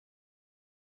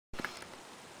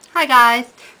Hi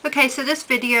guys. Okay, so this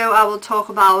video I will talk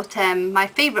about my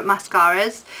favourite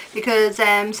mascaras because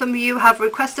some of you have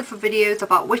requested for videos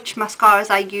about which mascaras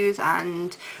I use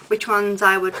and which ones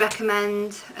I would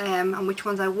recommend and which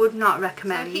ones I would not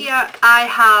recommend. So here I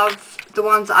have the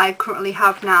ones that I currently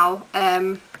have now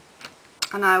and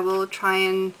I will try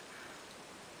and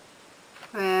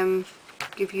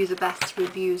give you the best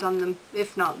reviews on them.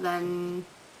 If not, then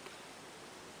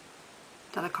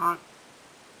I can't.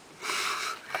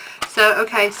 So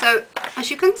so as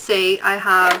you can see, I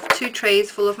have 2 trays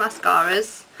full of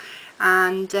mascaras,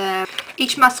 and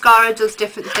each mascara does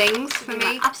different things for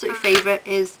me. My absolute favourite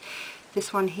is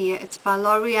this one here. It's by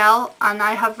L'Oreal, and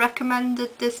I have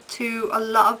recommended this to a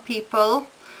lot of people.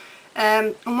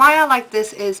 And why I like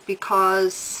this is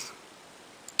because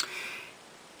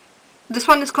this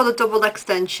one is called a double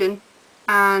extension,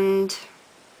 and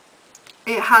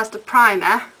it has the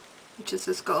primer, which is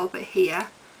this little bit here,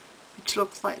 which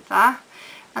looks like that,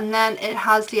 and then it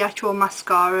has the actual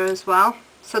mascara as well.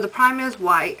 So the primer is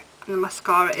white and the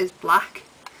mascara is black,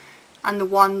 and the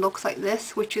one looks like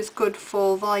this, which is good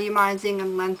for volumizing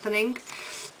and lengthening.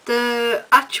 The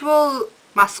actual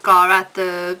mascara,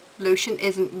 the lotion,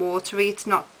 isn't watery, it's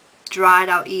not dried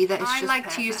out either. It's I like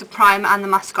to use the primer and the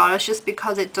mascara just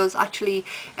because it does actually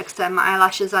extend my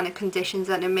eyelashes and it conditions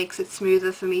and it makes it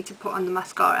smoother for me to put on the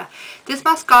mascara. This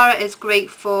mascara is great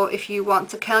for if you want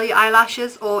to curl your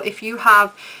eyelashes, or if you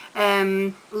have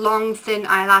long thin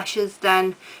eyelashes,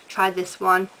 then try this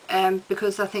one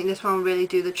because I think this one will really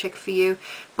do the trick for you.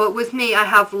 But with me, I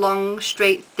have long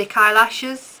straight thick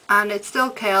eyelashes and it still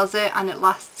curls it and it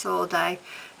lasts all day.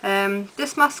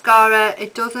 This mascara,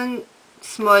 it doesn't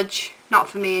smudge, not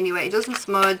for me anyway, it doesn't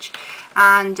smudge,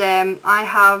 and I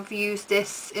have used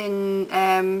this in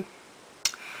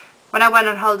when I went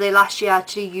on holiday last year. I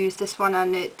actually used this one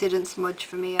and it didn't smudge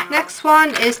for me. Next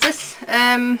one is this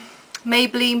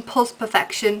Maybelline Pulse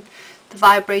Perfection, the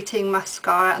vibrating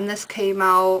mascara, and this came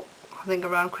out I think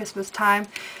around Christmas time,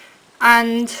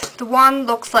 and the one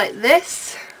looks like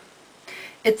this.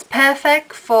 It's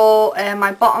perfect for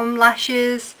my bottom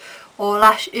lashes, or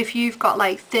if you've got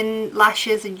like thin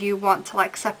lashes and you want to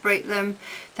like separate them,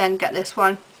 then get this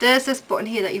one. There's this button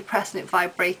here that you press and it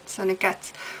vibrates, and it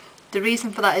gets, the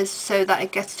reason for that is so that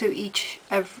it gets to each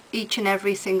and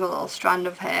every single little strand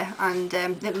of hair, and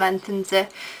it lengthens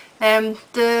it.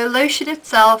 The lotion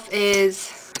itself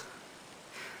it's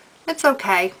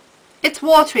okay. It's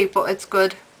watery, but it's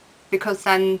good because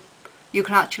then you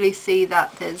can actually see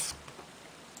that there's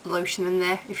lotion in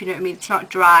there, if you know what I mean. It's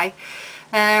not dry.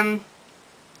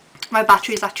 My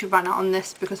batteries actually ran out on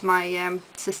this because my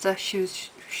sister, she was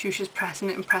just pressing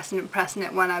it and pressing it and pressing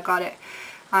it when I got it,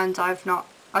 and I've not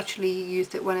actually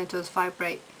used it when it does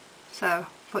vibrate. So,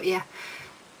 but yeah,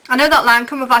 I know that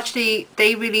Lancome have actually,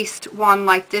 they released one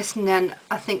like this, and then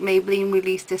I think Maybelline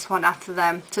released this one after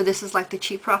them, so this is like the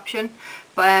cheaper option.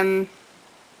 But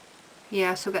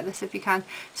yeah, so get this if you can.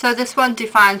 So this one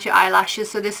defines your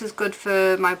eyelashes, so this is good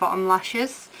for my bottom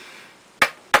lashes.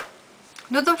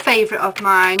 Another favourite of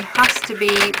mine has to be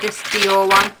this Dior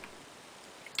one.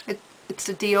 It's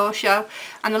the Dior show,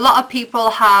 and a lot of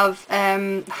people have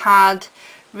had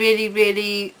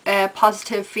really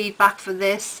positive feedback for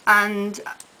this, and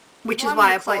which is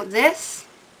why I bought this.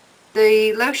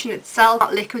 The lotion itself,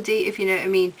 not liquidy, if you know what I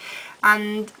mean,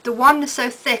 and the one is so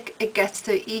thick it gets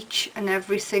to each and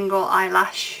every single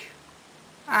eyelash,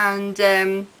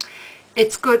 and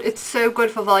it's good. It's so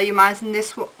good for volumizing.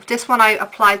 This one I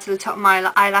applied to the top of my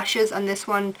eyelashes, and this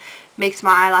one makes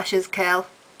my eyelashes curl.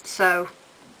 So,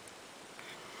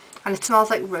 and it smells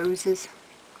like roses.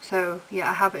 So yeah,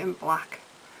 I have it in black.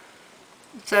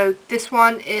 So this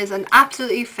one is an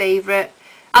absolute favourite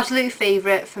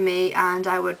for me, and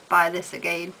I would buy this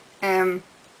again.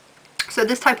 So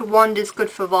this type of wand is good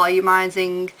for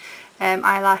volumizing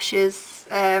eyelashes.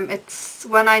 It's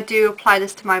when I do apply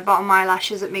this to my bottom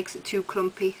eyelashes, it makes it too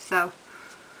clumpy. So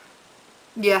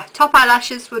yeah, top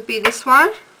eyelashes would be this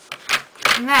one,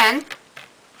 and then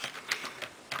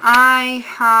I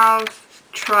have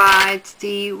tried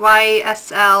the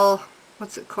YSL,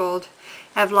 what's it called,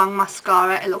 Everlong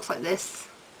mascara. It looks like this,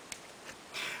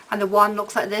 and the one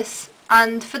looks like this.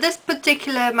 And for this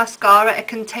particular mascara, it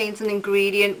contains an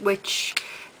ingredient which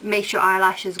makes your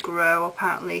eyelashes grow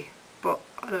apparently, but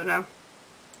I don't know.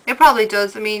 It probably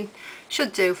does. I mean,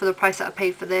 should do for the price that I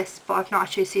paid for this, but I've not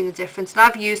actually seen the difference. And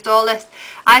I've used all this.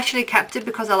 I actually kept it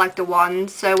because I like the wand,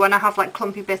 so when I have like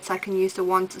clumpy bits I can use the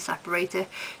wand to separate it.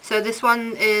 So this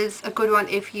one is a good one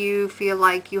if you feel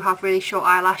like you have really short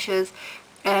eyelashes,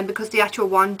 because the actual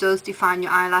wand does define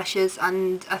your eyelashes,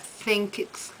 and I think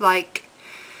it's like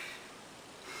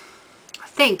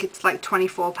think it's like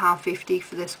 £24.50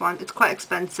 for this one. It's quite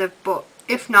expensive, but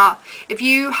if not, if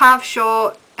you have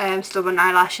short stubborn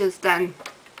eyelashes, then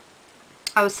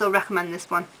I would still recommend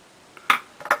this one.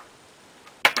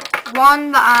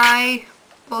 One that I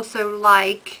also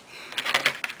like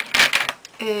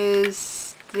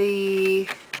is this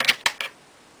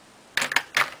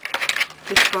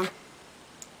one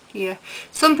here.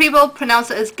 Some people pronounce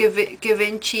it as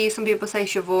Givenchy, some people say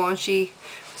Givenchy,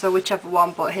 so whichever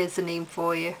one, but here's the name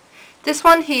for you. This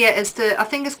one here is I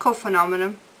think it's called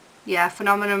Phenomenon. Yeah,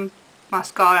 Phenomenon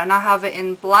mascara, and I have it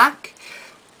in black,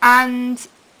 and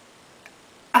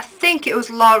I think it was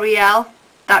L'Oreal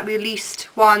that released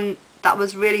one that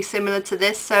was really similar to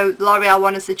this. So L'Oreal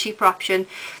one is the cheaper option.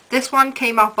 This one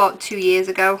came out about 2 years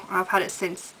ago. I've had it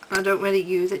since, and I don't really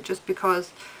use it just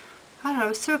because, I don't know,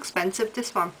 it's so expensive,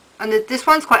 this one. And this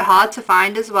one's quite hard to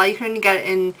find as well. You can only get it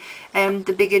in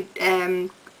the bigger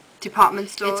department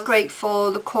stores. It's great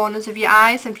for the corners of your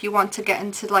eyes if you want to get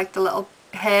into like the little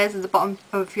hairs at the bottom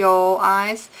of your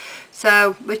eyes,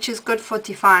 so which is good for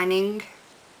defining.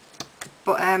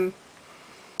 But I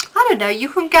don't know, you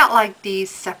can get like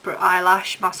these separate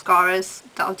eyelash mascaras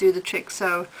that'll do the trick.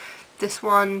 So this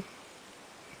one,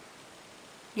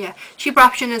 yeah, cheaper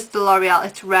option is the L'Oreal.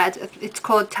 It's red, it's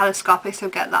called Telescopic, so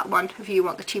get that one if you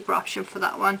want the cheaper option for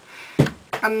that one.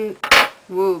 And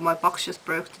whoa, my box just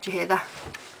broke, did you hear that?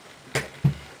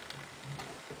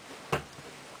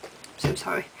 So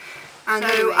sorry.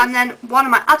 And then one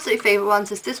of my absolute favourite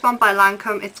ones is this one by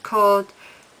Lancome. It's called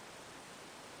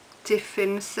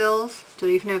DISCLAMIER. Don't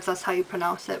even know if that's how you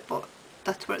pronounce it, but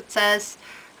that's what it says.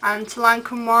 And it's a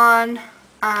Lancome one,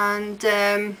 and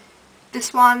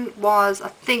this one was, I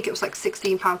think it was like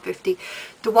 £16.50.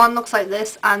 The one looks like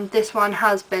this, and this one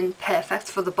has been perfect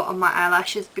for the bottom of my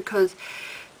eyelashes because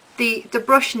the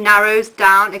brush narrows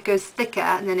down, it goes thicker,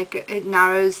 and then it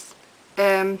narrows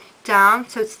down,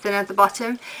 so it's thin at the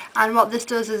bottom. And what this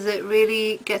does is it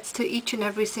really gets to each and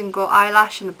every single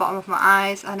eyelash in the bottom of my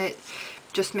eyes, and it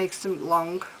just makes them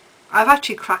long. I've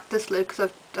actually cracked this lid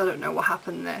because I don't know what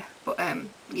happened there, but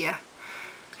yeah.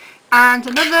 And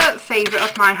another favourite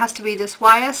of mine has to be this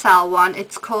YSL one.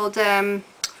 It's called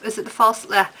is it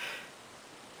the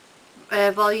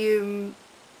Volume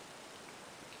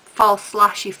False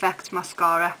Lash Effect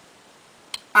mascara,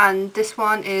 and this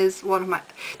one is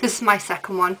this is my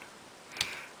second one.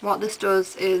 What this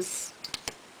does is,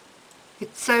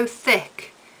 it's so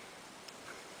thick.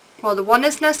 Well, the one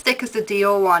isn't as thick as the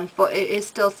Dior one, but it is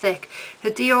still thick.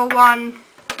 The Dior one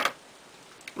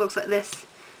looks like this.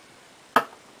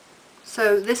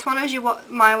 So this one is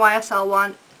my YSL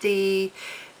one, the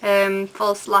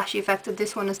false lash effect, and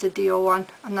this one is the Dior one,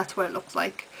 and that's what it looks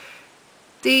like.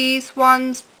 These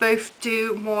ones both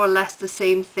do more or less the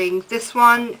same thing. This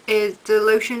one is, the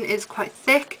lotion is quite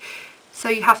thick, so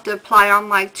you have to apply on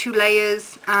like 2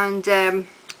 layers, and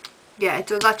yeah, it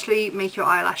does actually make your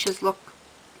eyelashes look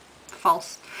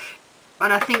false.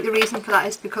 And I think the reason for that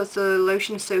is because the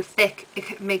lotion is so thick,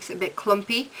 it makes it a bit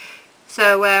clumpy.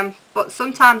 So but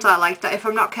sometimes I like that. If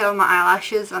I'm not curling my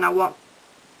eyelashes and I want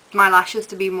my lashes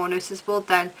to be more noticeable,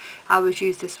 then I would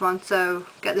use this one. So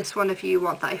get this one if you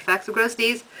want that effect. So grab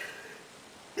these.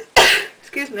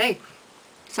 Excuse me.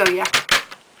 So yeah.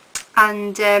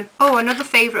 And oh, another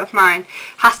favourite of mine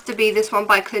has to be this one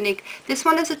by Clinique. This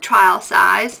one is a trial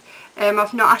size.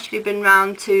 I've not actually been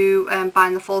round to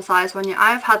buying the full size one yet.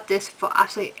 I've had this for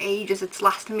absolutely ages. It's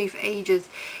lasted me for ages.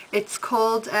 It's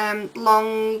called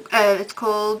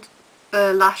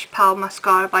Lash Pal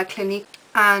Mascara by Clinique.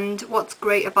 And what's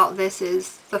great about this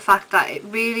is the fact that it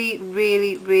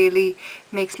really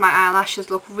makes my eyelashes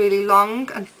look really long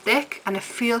and thick, and it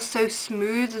feels so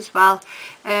smooth as well.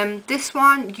 This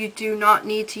one, you do not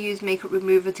need to use makeup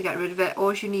remover to get rid of it.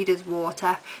 All you need is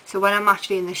water. So when I'm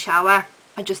actually in the shower,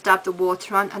 I just dab the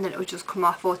water on and then it will just come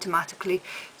off automatically.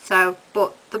 So,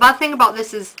 but the bad thing about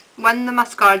this is when the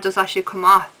mascara does actually come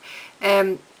off,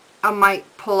 I might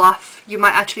pull off, you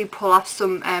might actually pull off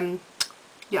some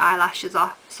your eyelashes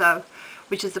off, so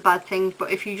which is the bad thing.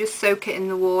 But if you just soak it in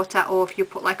the water, or if you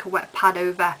put like a wet pad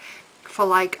over for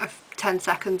like 10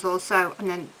 seconds or so and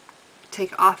then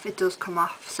take it off, it does come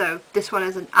off. So this one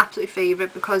is an absolute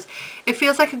favourite because it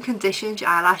feels like it conditions your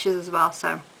eyelashes as well,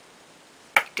 so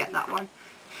get that one.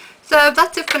 So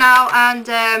that's it for now, and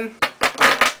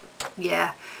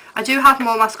yeah, I do have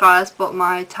more mascaras but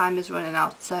my time is running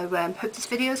out. So hope this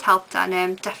video has helped,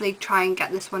 and definitely try and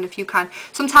get this one if you can.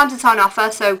 Sometimes it's on offer,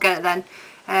 so get it then.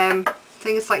 I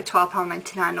think it's like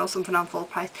 £12.99 or something on full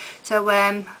price. So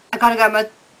I gotta go.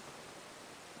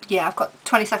 Yeah, I've got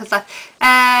 20 seconds left.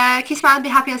 Keep smiling, be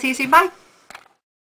happy, I'll see you soon, bye.